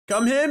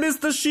Come here,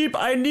 Mr. Sheep.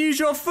 I need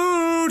your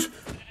food.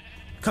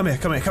 Come here,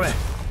 come here, come here.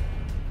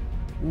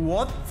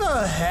 What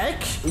the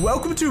heck?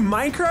 Welcome to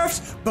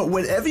Minecraft, but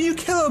whenever you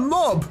kill a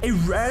mob, a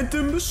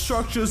random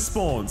structure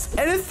spawns.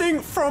 Anything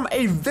from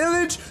a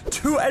village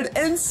to an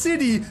end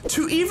city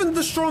to even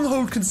the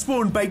stronghold can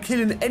spawn by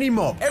killing any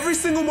mob. Every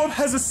single mob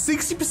has a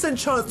 60%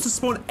 chance to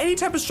spawn any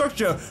type of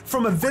structure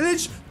from a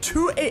village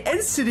to an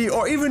end city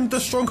or even the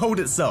stronghold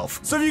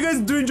itself. So if you guys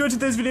do enjoy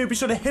today's video, be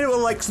sure to hit it with a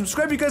like,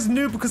 subscribe if you guys are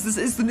new because this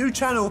is the new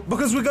channel,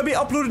 because we're gonna be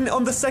uploading it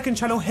on the second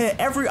channel here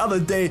every other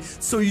day,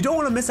 so you don't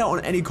want to miss out on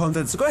any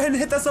content. So go ahead and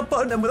hit that sub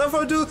button, and without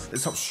further ado,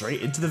 let's hop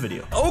straight into the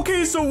video.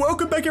 Okay, so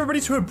welcome back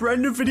everybody to a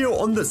brand new video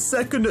on the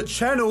second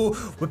channel.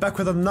 We're back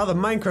with another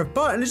Minecraft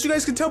part, and as you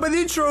guys can tell by the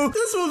intro,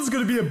 this one's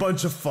gonna be a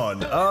bunch of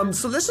fun.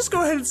 So let's just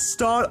go ahead and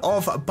start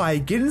off by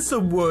getting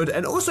some wood,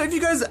 and also if you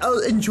guys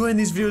are enjoying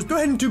these videos, go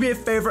ahead and do me a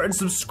favor and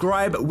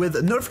subscribe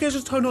with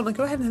notifications turned on, and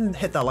go ahead and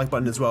hit that like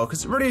button as well,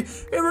 because it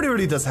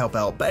really does help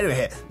out. But anyway,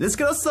 here, let's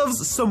get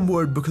ourselves some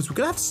wood, because we're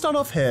gonna have to start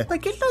off here by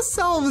getting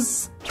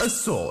ourselves a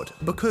sword,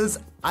 because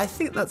I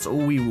think that's all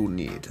we will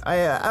need.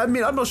 I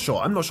mean, I'm not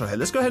sure here.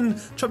 Let's go ahead and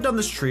chop down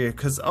this tree,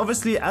 because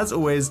obviously, as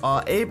always,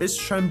 our aim is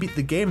to try and beat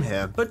the game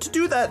here. But to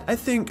do that, I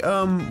think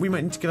we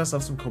might need to get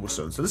ourselves some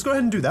cobblestone. So let's go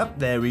ahead and do that.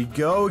 There we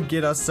go.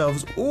 Get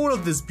ourselves all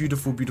of this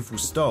beautiful, beautiful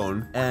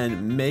stone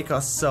and make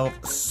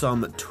ourselves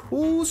some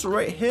tools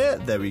right here.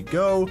 There we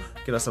go.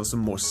 Get ourselves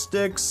some more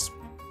sticks.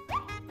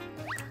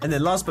 And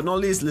then last but not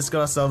least, let's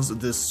get ourselves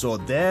this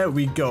sword. There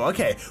we go.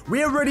 Okay,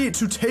 we are ready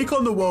to take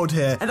on the world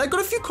here. And I got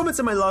a few comments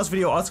in my last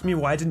video asking me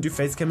why I didn't do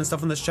face cam and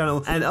stuff on this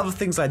channel and other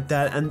things like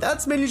that. And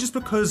that's mainly just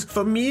because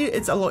for me,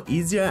 it's a lot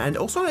easier. And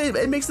also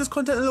it makes this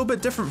content a little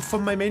bit different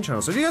from my main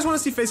channel. So if you guys want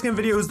to see face cam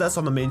videos, that's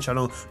on the main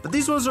channel. But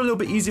these ones are a little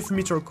bit easier for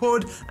me to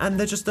record. And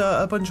they're just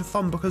a bunch of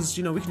fun because,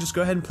 you know, we can just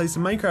go ahead and play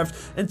some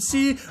Minecraft and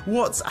see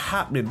what's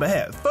happening. But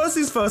here, first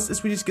things first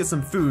is we need to get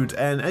some food.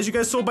 And as you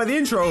guys saw by the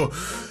intro,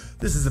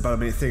 this is about to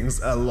make things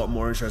a lot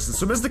more interesting.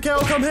 So Mr. Cow,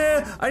 come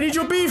here. I need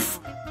your beef.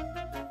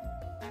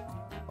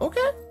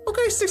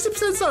 Okay,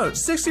 60%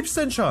 chance,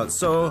 60% chance.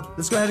 So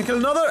let's go ahead and kill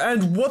another.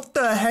 And what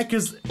the heck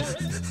is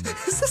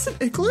this an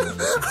igloo?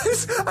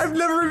 I've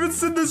never even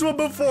seen this one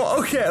before.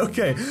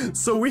 Okay.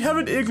 So we have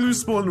an igloo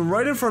spawn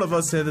right in front of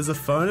us here. There's a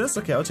furnace.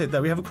 Okay, I'll take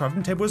that. We have a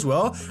crafting table as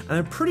well. And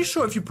I'm pretty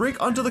sure if you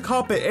break under the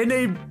carpet in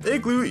a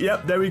igloo,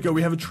 yep, there we go.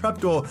 We have a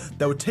trapdoor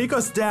that would take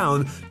us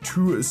down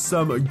to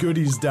some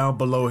goodies down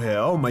below here.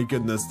 Oh my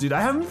goodness, dude.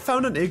 I haven't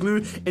found an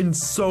igloo in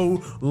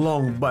so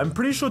long, but I'm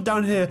pretty sure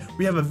down here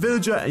we have a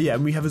villager. Yeah,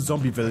 and we have a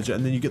zombie villager.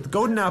 And then you get the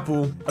golden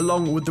apple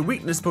along with the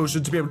weakness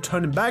potion to be able to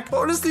turn him back. But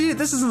honestly,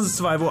 this isn't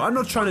survival. I'm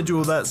not trying to do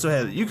all that. So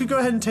here, you can go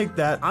ahead and take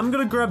that. I'm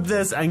gonna grab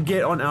this and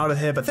get on out of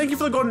here. But thank you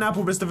for the golden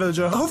apple, Mr.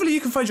 Villager. Hopefully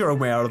you can find your own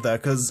way out of there,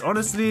 because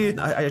honestly,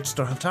 I just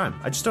don't have time.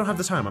 I just don't have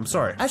the time. I'm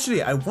sorry.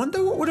 Actually, I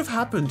wonder what would have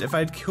happened if I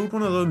had killed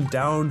one of them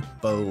down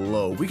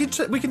below. We can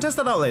test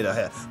that out later.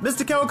 Here,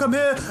 Mr. Cow, come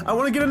here. I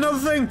want to get another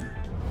thing.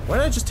 Why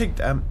did I just take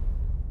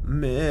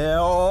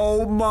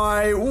oh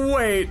my,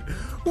 wait.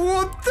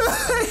 What the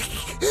heck?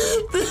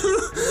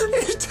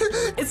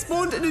 It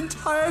spawned an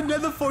entire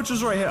nether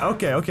fortress right here.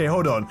 Okay,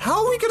 hold on.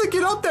 How are we gonna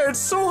get up there? It's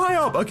so high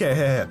up. Okay,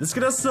 here. Let's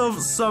get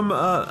ourselves some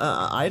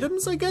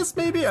items, I guess,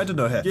 maybe? I don't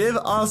know here. Give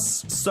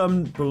us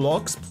some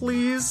blocks,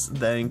 please.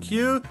 Thank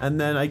you. And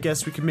then I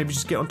guess we can maybe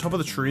just get on top of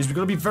the trees. We're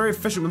gonna be very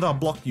efficient with our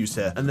block use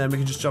here. And then we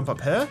can just jump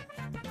up here.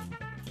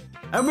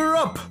 And we're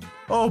up.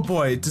 Oh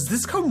boy, does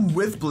this come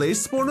with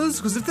blaze spawners?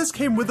 Because if this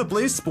came with a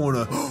blaze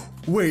spawner,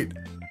 wait.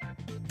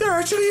 There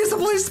actually is a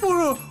blaze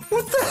spawner!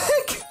 What the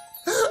heck?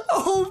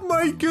 Oh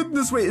my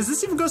goodness, wait, is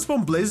this even gonna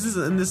spawn blazes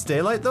in this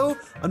daylight though?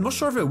 I'm not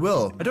sure if it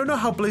will. I don't know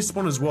how blaze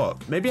spawners work.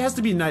 Maybe it has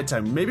to be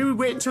nighttime. Maybe we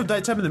wait until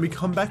nighttime and then we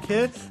come back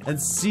here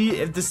and see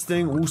if this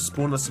thing will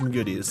spawn us some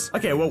goodies.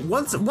 Okay, well,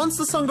 once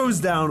the sun goes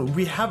down,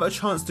 we have a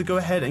chance to go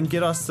ahead and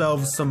get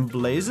ourselves some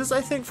blazes,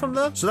 I think, from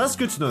there. So that's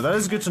good to know. That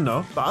is good to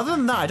know. But other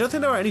than that, I don't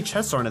think there are any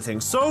chests or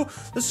anything. So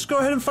let's just go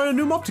ahead and find a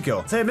new mob to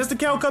kill. Say, Mr.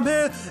 Cow, come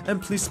here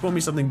and please spawn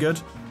me something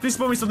good. Please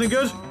spawn me something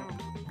good.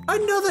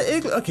 Another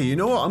igloo. Okay, you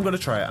know what? I'm gonna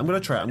try it. I'm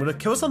gonna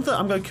kill something.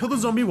 I'm gonna kill the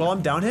zombie while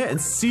I'm down here and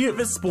see if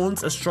it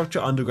spawns a structure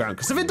underground.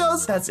 Because if it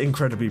does, that's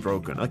incredibly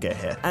broken. Okay,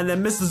 here. And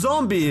then Mr.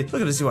 Zombie,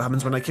 look at to see what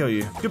happens when I kill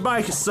you.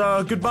 Goodbye,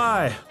 sir.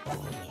 Goodbye.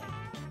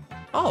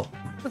 Oh,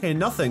 okay,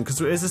 nothing. Because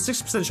there's a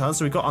 60% chance,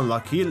 so we got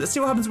unlucky. Let's see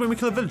what happens when we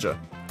kill a villager.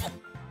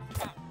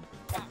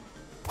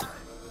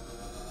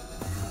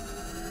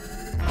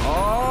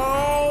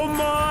 Oh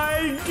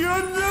my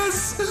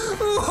goodness!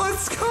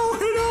 What's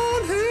going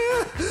on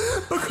here?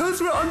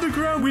 Because we're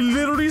underground, we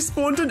literally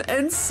spawned an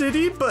end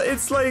city, but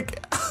it's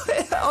like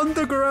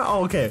underground.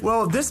 Oh, okay.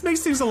 Well, this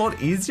makes things a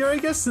lot easier, I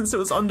guess, since it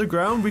was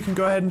underground. We can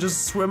go ahead and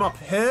just swim up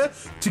here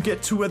to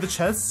get to where the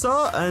chests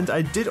are. And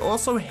I did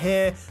also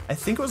hear, I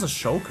think it was a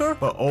shulker,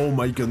 but oh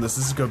my goodness,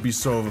 this is gonna be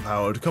so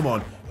overpowered. Come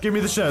on, give me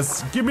the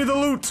chests, give me the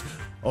loot.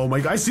 Oh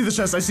my god, I see the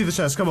chest, I see the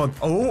chest, come on.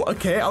 Oh,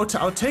 okay, I'll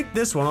take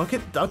this one.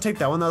 I'll take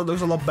that one, that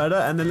looks a lot better.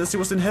 And then let's see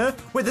what's in here.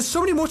 Wait, there's so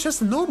many more chests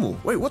than normal.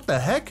 Wait, what the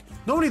heck?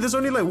 Normally there's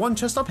only like 1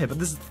 chest up here, but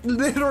there's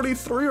literally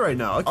 3 right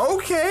now.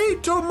 Okay,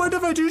 don't mind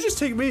if I do. Just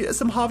take me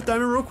some half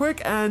diamond real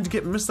quick and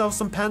get myself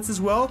some pants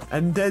as well.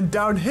 And then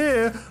down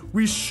here,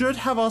 we should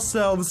have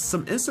ourselves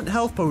some instant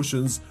health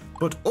potions,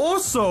 but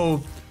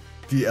also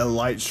the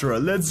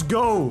elytra. Let's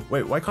go.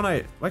 Wait, why can't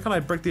I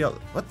break the,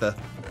 what the?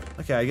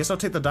 Okay, I guess I'll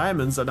take the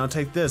diamonds and I'll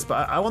take this,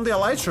 but I want the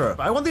elytra.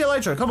 I want the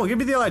elytra. Come on, give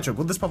me the elytra.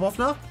 Will this pop off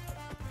now?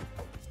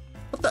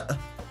 What the?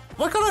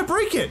 Why can't I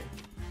break it?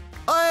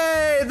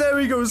 Hey, there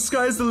we go.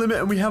 Sky's the limit,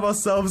 and we have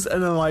ourselves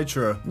an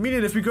elytra.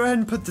 Meaning, if we go ahead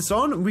and put this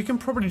on, we can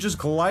probably just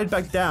glide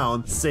back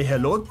down, say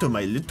hello to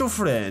my little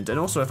friend. And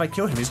also, if I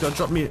kill him, he's gonna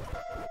drop me.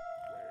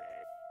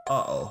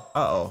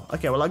 Uh-oh.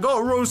 Okay, well, I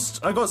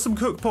got some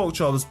cooked pork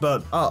chops,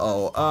 but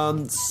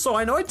so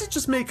I know I did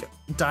just make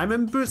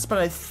diamond boots, but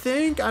I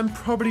think I'm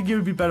probably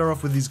gonna be better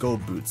off with these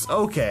gold boots.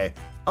 Okay,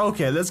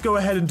 let's go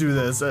ahead and do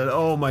this. And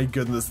oh my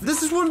goodness,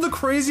 this is one of the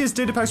craziest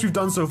data packs we've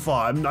done so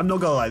far. I'm not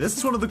gonna lie, this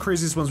is one of the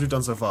craziest ones we've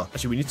done so far.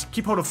 Actually, we need to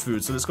keep hold of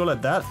food, so let's go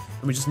like that.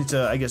 And we just need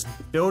to, I guess,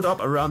 build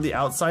up around the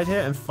outside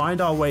here and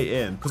find our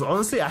way in. Because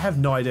honestly, I have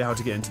no idea how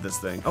to get into this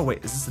thing. Oh wait,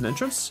 is this an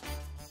entrance?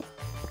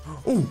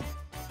 Oh.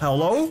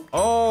 Hello?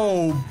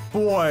 Oh,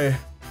 boy.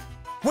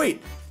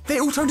 Wait, they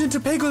all turned into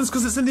piglins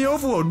because it's in the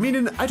overworld,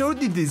 meaning I don't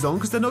need these on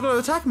because they're not going to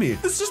attack me.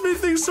 This just made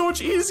things so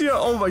much easier.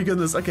 Oh my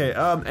goodness. Okay,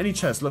 any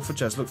chest? Look for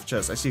chests, look for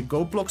chests. I see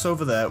gold blocks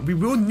over there. We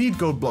will need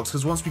gold blocks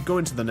because once we go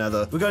into the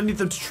nether, we're going to need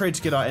them to trade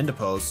to get our ender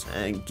pearls.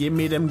 And give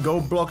me them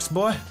gold blocks,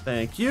 boy.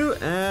 Thank you,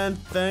 and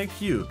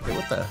thank you. Okay,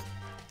 what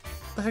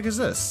the heck is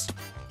this?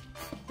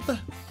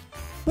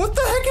 What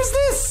the heck is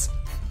this?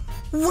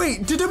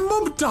 Wait, did a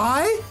mob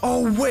die?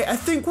 Oh wait, I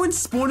think when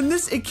spawning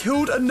this, it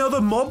killed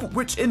another mob,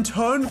 which in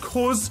turn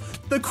caused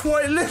the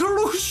quite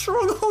literal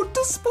stronghold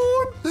to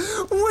spawn.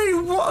 Wait,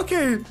 what?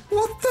 Okay,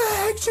 what the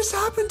heck just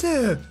happened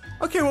here?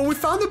 Okay, well, we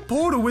found the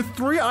portal with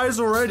 3 eyes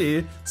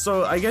already,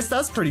 so I guess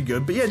that's pretty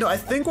good. But yeah, no, I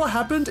think what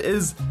happened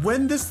is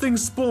when this thing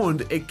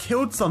spawned, it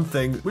killed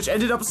something, which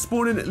ended up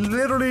spawning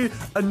literally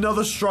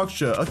another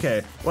structure.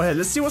 Okay, well, hey,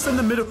 let's see what's in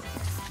the middle.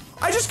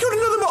 I just killed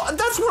another mob.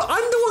 That's what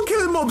I'm the one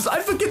killing mobs. I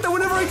forget that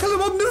whenever I kill a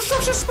mob, new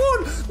structures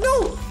spawn.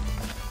 No.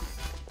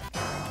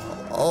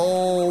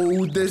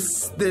 Oh,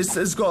 this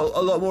has got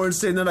a lot more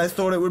insane than I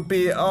thought it would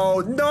be.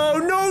 Oh no,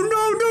 not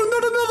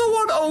another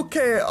one.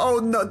 Okay. Oh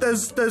no,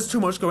 there's too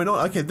much going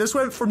on. Okay, this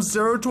went from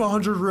 0 to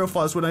 100 real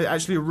fast when I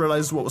actually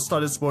realized what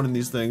started spawning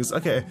these things.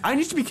 Okay, I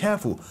need to be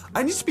careful.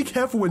 I need to be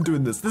careful when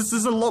doing this. This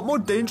is a lot more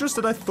dangerous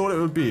than I thought it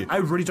would be. I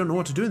really don't know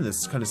what to do in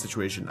this kind of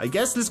situation. I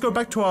guess let's go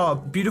back to our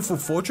beautiful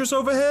fortress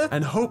over here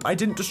and hope I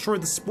didn't destroy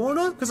the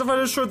spawner. Because if I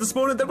destroyed the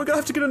spawner, then we're gonna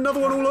have to get another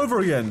one all over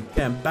again.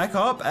 And back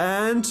up,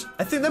 and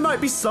I think there might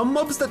be some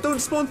mobs that don't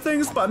spawn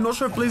things, but I'm not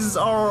sure if blazes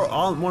are or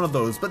aren't one of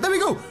those. But there we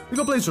go. We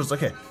got blaze rods.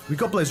 Okay, we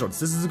got blaze rods.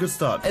 This is a good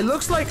start. It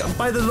looks like,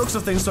 by the looks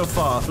of things so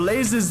far,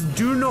 blazes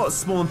do not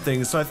spawn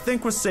things, so I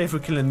think we're safe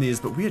with killing these,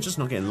 but we are just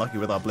not getting lucky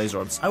with our blaze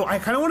rods. I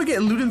kind of want to get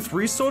a Luden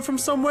 3 sword from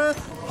somewhere,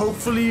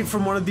 hopefully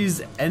from one of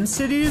these end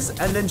cities,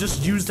 and then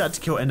just use that to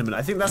kill Enderman.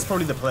 I think that's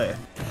probably the play.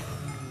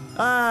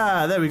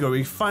 Ah, there we go.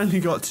 We finally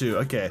got to.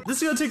 Okay,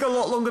 this is gonna take a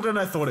lot longer than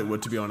I thought it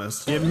would, to be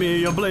honest. Give me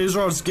your blaze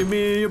rods. Give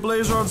me your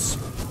blaze rods.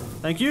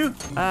 Thank you.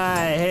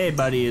 Hey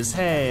buddies.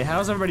 Hey,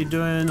 how's everybody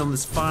doing on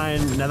this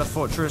fine nether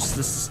fortress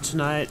this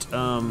tonight?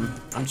 I'm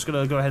just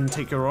gonna go ahead and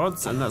take your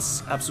rods, and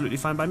that's absolutely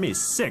fine by me.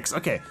 6.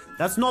 Okay,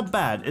 that's not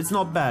bad. It's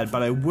not bad,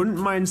 but I wouldn't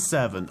mind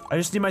 7. I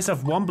just need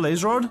myself 1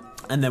 blaze rod,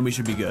 and then we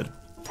should be good.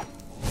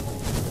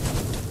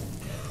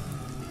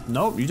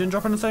 Nope, you didn't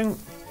drop anything.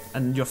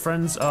 And your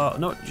friends are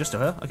no, you're still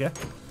here. Okay,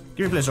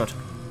 give me a blaze rod.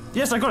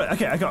 Yes, I got it.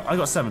 Okay, I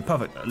got 7.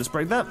 Perfect. Let's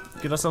break that.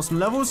 Get ourselves some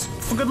levels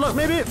for good luck,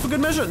 maybe for good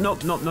measure. No.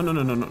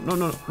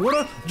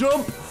 Water,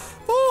 jump.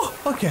 Oh,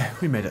 okay.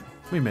 We made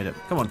it.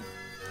 Come on.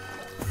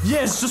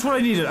 Yes, just what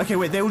I needed. Okay,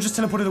 wait, they all just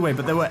teleported away,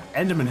 but there were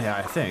Endermen here,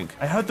 I think.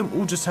 I heard them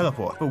all just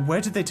teleport. But where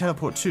did they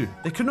teleport to?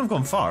 They couldn't have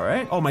gone far,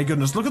 right? Oh my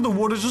goodness, look at the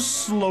water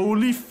just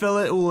slowly fill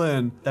it all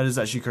in. That is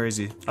actually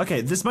crazy.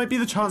 Okay, this might be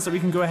the chance that we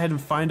can go ahead and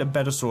find a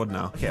better sword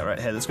now. Okay, right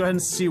here, let's go ahead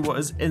and see what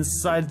is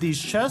inside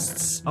these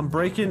chests. I'm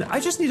breaking.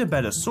 I just need a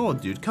better sword,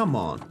 dude. Come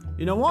on.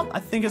 You know what? I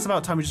think it's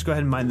about time we just go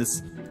ahead and mine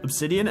this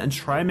obsidian and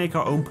try and make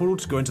our own portal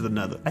to go into the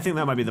nether. I think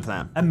that might be the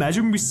plan.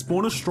 Imagine we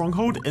spawn a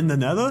stronghold in the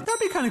nether. That'd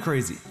be kind of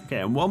crazy.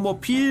 Okay, and 1 more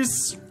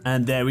piece.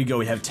 And there we go.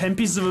 We have 10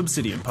 pieces of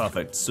obsidian.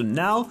 Perfect. So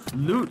now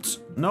loot.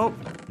 Nope.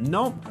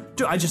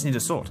 Dude, I just need a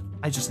sword.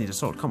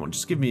 Come on,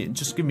 just give me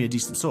a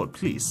decent sword,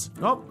 please.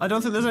 Oh, I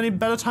don't think there's any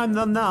better time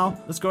than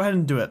now. Let's go ahead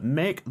and do it.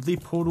 Make the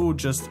portal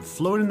just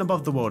floating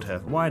above the world here.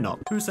 Why not?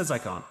 Who says I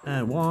can't?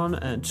 And 1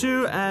 and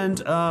 2 and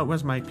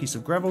where's my piece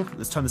of gravel?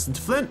 Let's turn this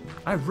into flint.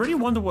 I really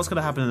wonder what's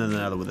gonna happen in the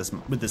nether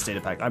with this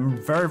data pack. I'm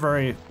very,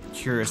 very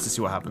curious to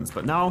see what happens.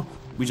 But now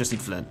we just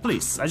need flint.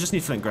 Please, I just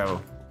need flint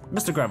gravel.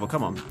 Mr. Gravel,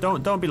 come on.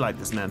 Don't be like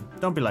this, man.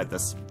 Don't be like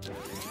this.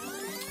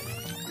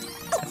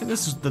 I think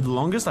this is the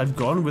longest I've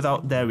gone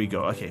without, there we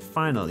go. Okay,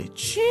 finally.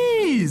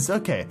 Jeez,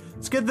 okay.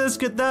 Let's get this,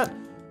 get that.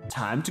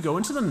 Time to go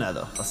into the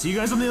nether. I'll see you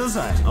guys on the other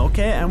side.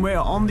 Okay, and we're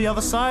on the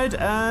other side,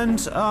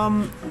 and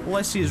all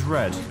I see is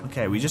red.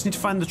 Okay, we just need to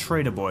find the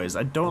trader boys.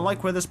 I don't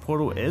like where this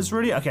portal is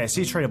really. Okay, I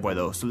see a trader boy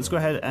though, so let's go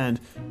ahead and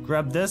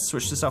grab this,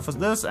 switch this out for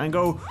this, and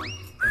go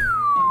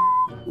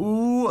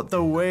ooh,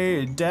 the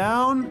way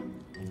down.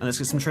 And let's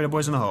get some trader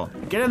boys in the hole.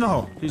 Get in the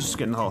hole. Please just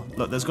get in the hole.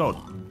 Look, there's gold.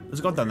 There's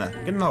gold down there.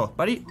 Get in the hole,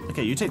 buddy.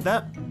 Okay, you take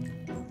that,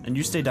 and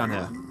you stay down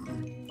here.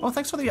 Oh,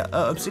 thanks for the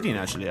obsidian,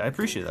 actually. I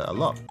appreciate that a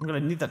lot. I'm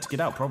gonna need that to get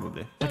out,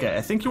 probably. Okay,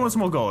 I think you want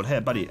some more gold.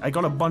 Here, buddy, I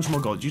got a bunch more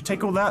gold. You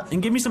take all that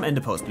and give me some ender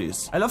pearls,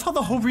 please. I love how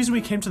the whole reason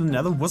we came to the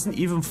nether wasn't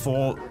even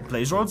for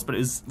blaze rods, but it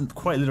was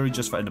quite literally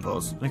just for ender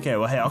pearls. Okay,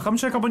 well, hey, I'll come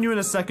check up on you in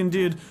a second,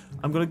 dude.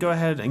 I'm gonna go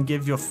ahead and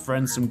give your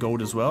friend some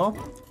gold as well.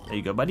 There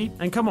you go, buddy.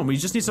 And come on, we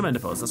just need some ender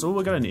pearls. That's all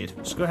we're gonna need.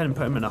 Just go ahead and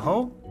put him in a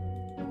hole.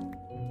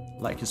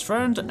 Like his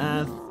friend,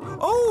 and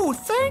oh,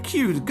 thank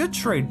you. Good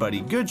trade,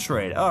 buddy. Good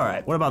trade. All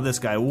right. What about this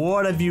guy?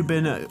 What have you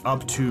been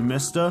up to,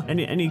 mister?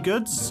 Any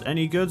goods?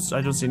 Any goods?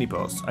 I don't see any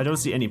pearls. I don't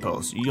see any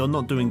pearls. You're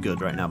not doing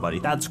good right now, buddy.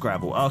 That's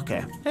gravel.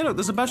 Okay. Hey, look,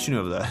 there's a bastion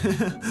over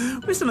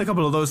there. We've seen a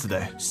couple of those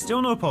today.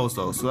 Still no pearls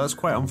though, so that's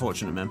quite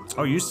unfortunate, man.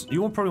 Oh, you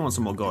will probably want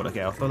some more gold.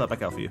 Okay, I'll throw that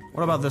back out for you.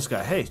 What about this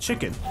guy? Hey,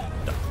 chicken.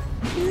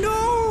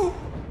 No!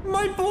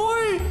 My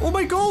boy! Oh,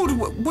 my gold!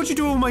 What'd you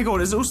do with all my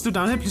gold? Is it all still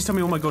down here? Please tell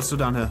me all my gold's still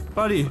down here.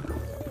 Buddy.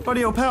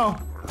 Buddy, oh pal,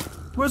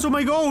 where's all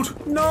my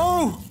gold?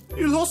 No,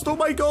 you lost all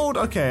my gold.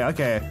 Okay,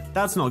 okay,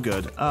 that's not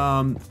good.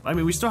 I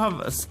mean, we still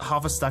have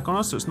half a stack on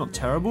us, so it's not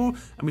terrible,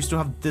 and we still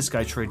have this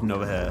guy trading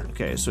over here.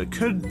 Okay, so it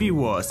could be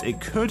worse.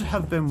 It could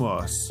have been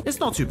worse. It's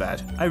not too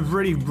bad. I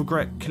really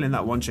regret killing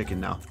that one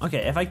chicken now.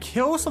 Okay, if I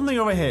kill something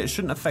over here, it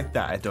shouldn't affect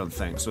that, I don't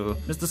think. So,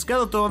 Mr.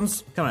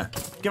 Skeletons, come here.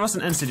 Give us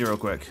an end city real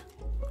quick.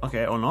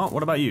 Okay, or not.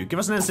 What about you? Give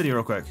us an end city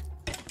real quick.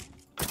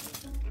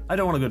 I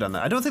don't want to go down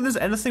there. I don't think there's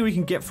anything we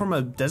can get from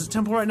a desert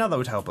temple right now that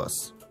would help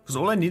us. Because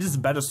all I need is a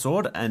better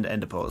sword and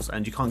ender pearls,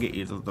 and you can't get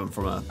either of them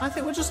from a... I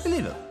think we'll just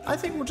leave it. I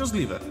think we'll just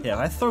leave it. Yeah, if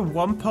I throw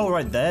one pearl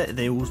right there,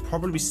 they will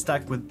probably be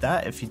stacked with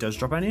that if he does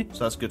drop any. So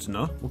that's good to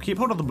know. We'll keep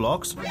hold of the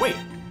blocks. Wait!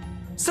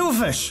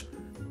 Silverfish!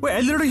 Wait, I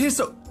literally hear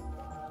so...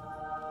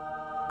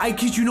 I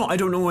kid you not, I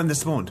don't know when they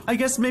spawned. I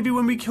guess maybe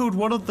when we killed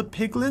one of the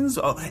piglins?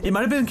 Oh, it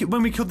might have been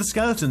when we killed the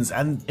skeletons,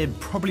 and it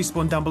probably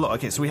spawned down below.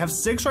 Okay, so we have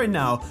 6 right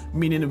now,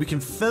 meaning that we can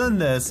fill in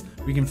this,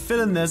 we can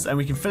fill in this, and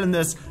we can fill in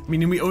this,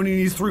 meaning we only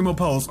need 3 more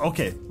pearls.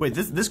 Okay, wait,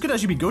 this could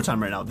actually be go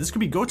time right now. This could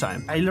be go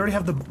time. I literally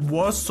have the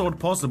worst sword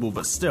possible,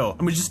 but still.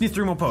 And we just need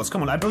 3 more pearls.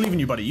 Come on, I believe in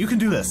you, buddy. You can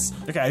do this.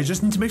 Okay, I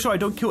just need to make sure I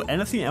don't kill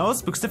anything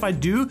else, because if I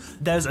do,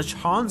 there's a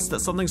chance that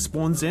something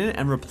spawns in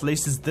and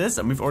replaces this,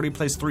 and we've already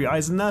placed 3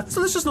 eyes in there.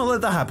 So let's just not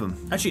let that happen.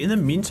 Actually, in the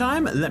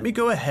meantime, let me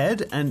go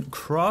ahead and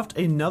craft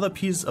another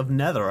piece of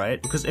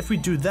netherite, because if we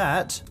do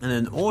that, and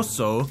then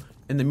also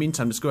in the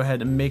meantime, just go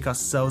ahead and make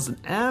ourselves an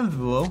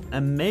anvil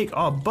and make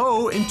our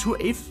bow into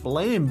a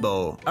flame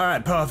bow. All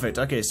right, perfect.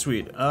 Okay,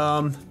 sweet.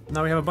 Now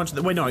we have a bunch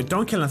of wait, no,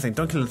 don't kill anything.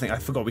 Don't kill anything. I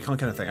forgot we can't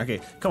kill anything. Okay,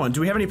 come on.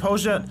 Do we have any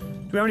pearls yet?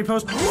 Do we have any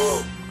pearls?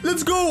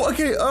 Let's go.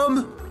 Okay,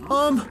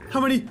 how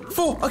many?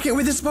 4. Okay,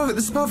 wait, this is perfect.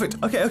 This is perfect.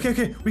 Okay, okay,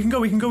 okay. We can go,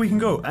 we can go, we can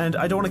go. And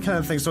I don't want to kill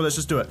anything, so let's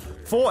just do it.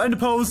 4 ender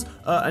pearls,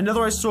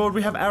 another ice sword.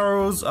 We have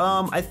arrows.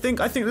 I think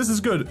this is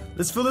good.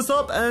 Let's fill this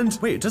up. And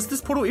wait, does this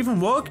portal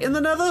even work in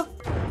the nether?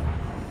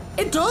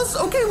 It does?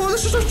 Okay, well,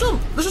 let's just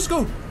jump. Let's just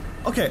go.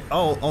 Okay.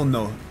 Oh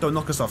no. Don't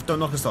knock us off. Don't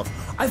knock us off.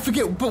 I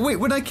forget. But wait,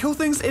 when I kill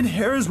things in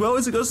here as well,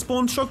 is it going to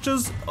spawn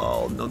structures?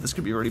 Oh no, this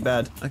could be really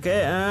bad.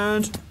 Okay,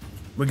 and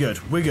we're good.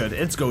 We're good.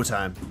 It's go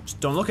time. Just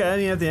don't look at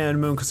any of the end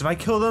moon, because if I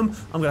kill them,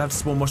 I'm going to have to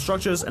spawn more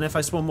structures. And if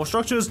I spawn more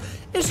structures,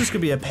 it's just going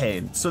to be a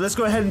pain. So let's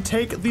go ahead and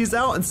take these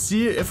out and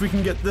see if we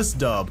can get this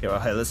dub. Okay, well,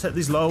 hey, let's hit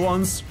these lower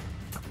ones.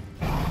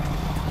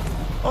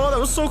 Oh, that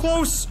was so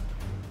close.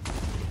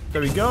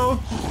 There we go.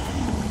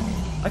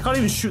 I can't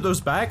even shoot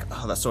those back.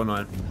 Oh, that's so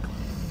annoying.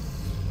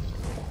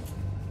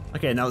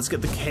 Okay, now let's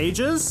get the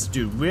cages.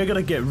 Dude, we're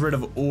gonna get rid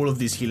of all of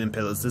these healing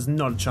pillars. There's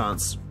not a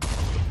chance.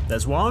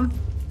 There's one.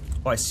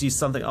 Oh, I see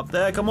something up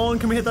there. Come on,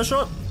 can we hit that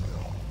shot?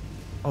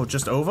 Oh,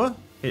 just over?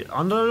 Hit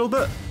under a little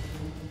bit?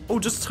 Oh,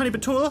 just a tiny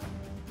bit taller?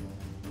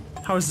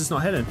 How is this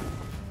not hitting?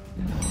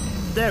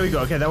 There we go.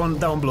 Okay, that one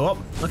blew up.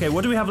 Okay,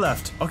 what do we have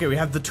left? Okay, we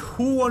have the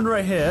tool one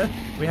right here.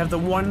 We have the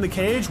one in the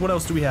cage. What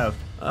else do we have?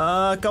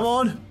 Come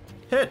on.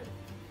 Hit.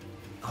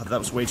 Oh, that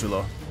was way too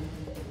low.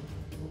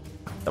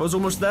 That was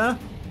almost there.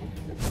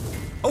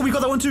 Oh, we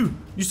got that one too.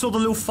 You saw the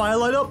little fire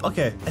light up?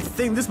 Okay, I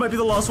think this might be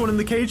the last one in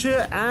the cage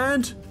here,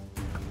 and...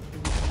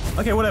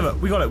 Okay, whatever.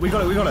 We got it, we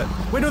got it, we got it.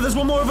 Wait, no, there's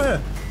one more over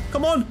here.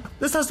 Come on.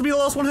 This has to be the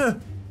last one here.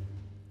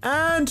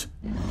 And...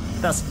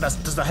 Does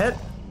that hit?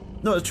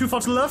 No, it's too far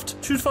to the left.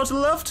 Too far to the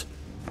left.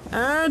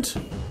 And...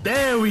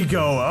 There we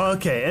go.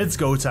 Okay, it's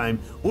go time.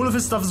 All of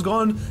his stuff is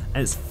gone,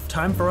 and it's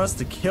time for us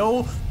to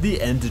kill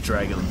the Ender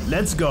Dragon.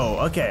 Let's go.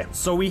 Okay,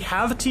 so we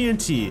have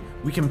TNT.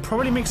 We can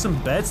probably make some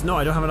beds. No,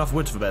 I don't have enough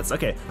wood for beds.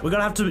 Okay, we're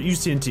gonna have to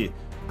use TNT.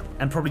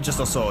 And probably just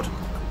our sword.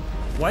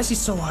 Why is he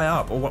so high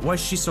up? Or why is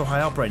she so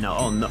high up right now?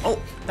 Oh no.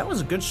 Oh, that was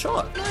a good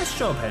shot. Nice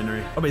job,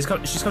 Henry. Oh, but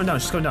she's coming down.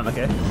 She's coming down.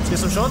 Okay. Let's get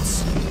some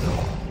shots.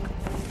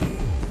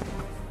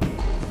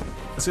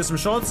 Let's get some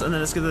shots, and then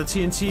let's get the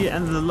TNT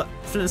and the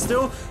flint and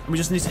steel. And we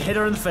just need to hit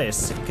her in the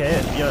face.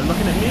 Okay, you're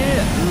looking at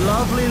me.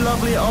 Lovely,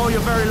 lovely. Oh, you're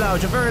very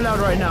loud. You're very loud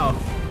right now.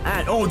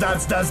 And oh,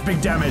 that's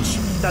big damage.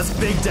 That's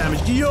big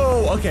damage.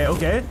 Yo. Okay,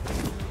 okay.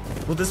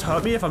 Will this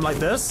hurt me if I'm like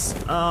this?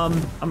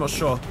 I'm not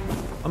sure.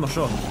 I'm not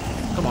sure.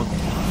 Come on.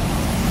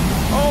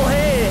 Oh,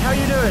 hey, how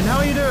you doing? How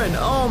are you doing?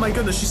 Oh my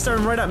goodness, she's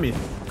staring right at me.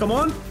 Come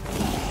on.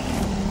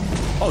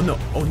 Oh no.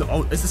 Oh no.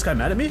 Oh, is this guy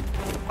mad at me?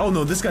 Oh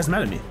no, this guy's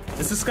mad at me.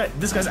 This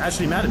guy's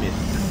actually mad at me.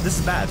 This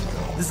is bad.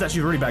 This is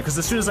actually really bad because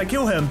as soon as I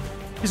kill him,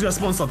 he's gonna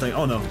spawn something.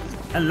 Oh no.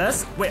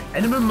 Unless, wait,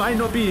 Enderman might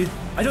not be.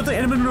 I don't think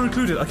Enderman are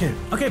included. Okay,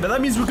 okay, but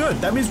that means we're good.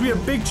 That means we are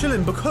big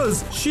chilling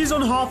because she's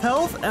on half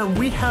health and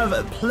we have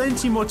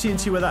plenty more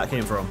TNT where that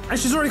came from. And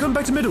she's already come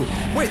back to middle.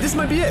 Wait, this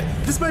might be it.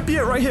 This might be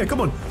it right here. Come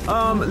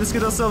on. Let's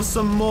get ourselves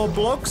some more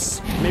blocks.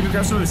 Maybe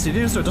grab some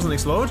obsidian so it doesn't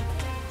explode.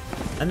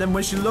 And then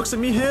when she looks at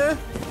me here,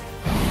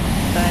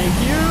 thank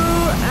you.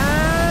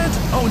 And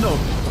oh no.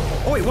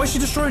 Oh wait, why is she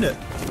destroying it?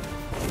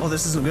 Oh,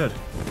 this isn't good.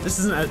 This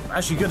isn't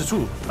actually good at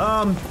all.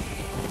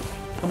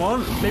 Come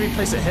on, maybe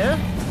place it here.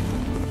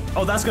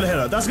 Oh, that's gonna hit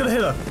her. That's gonna hit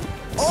her.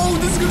 Oh,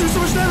 this is gonna do so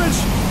much damage.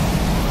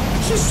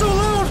 She's so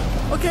loud.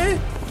 Okay,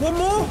 one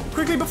more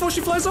quickly before she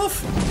flies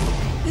off.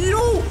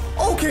 Yo.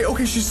 Okay,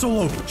 okay, she's so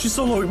low. She's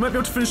so low. We might be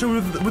able to finish her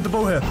with the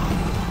bow here.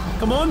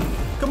 Come on,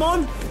 come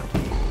on,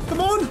 come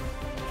on.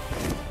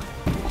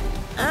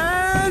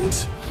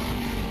 And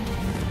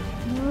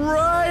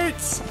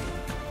right.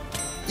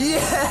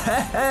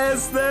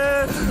 Yes,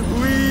 there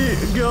we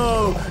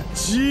go.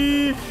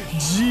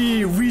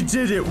 GG, we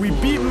did it. We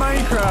beat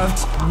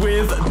Minecraft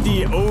with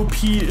the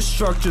OP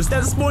structures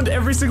that spawned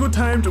every single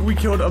time we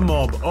killed a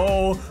mob.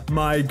 Oh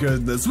my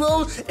goodness.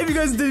 Well, if you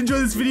guys did enjoy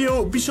this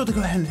video, be sure to go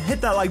ahead and hit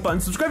that like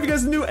button. Subscribe if you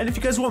guys are new, and if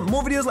you guys want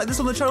more videos like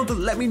this on the channel,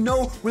 then let me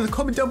know with a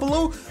comment down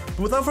below. But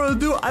without further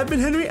ado, I've been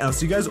Henry, and I'll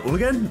see you guys all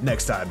again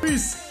next time.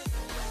 Peace.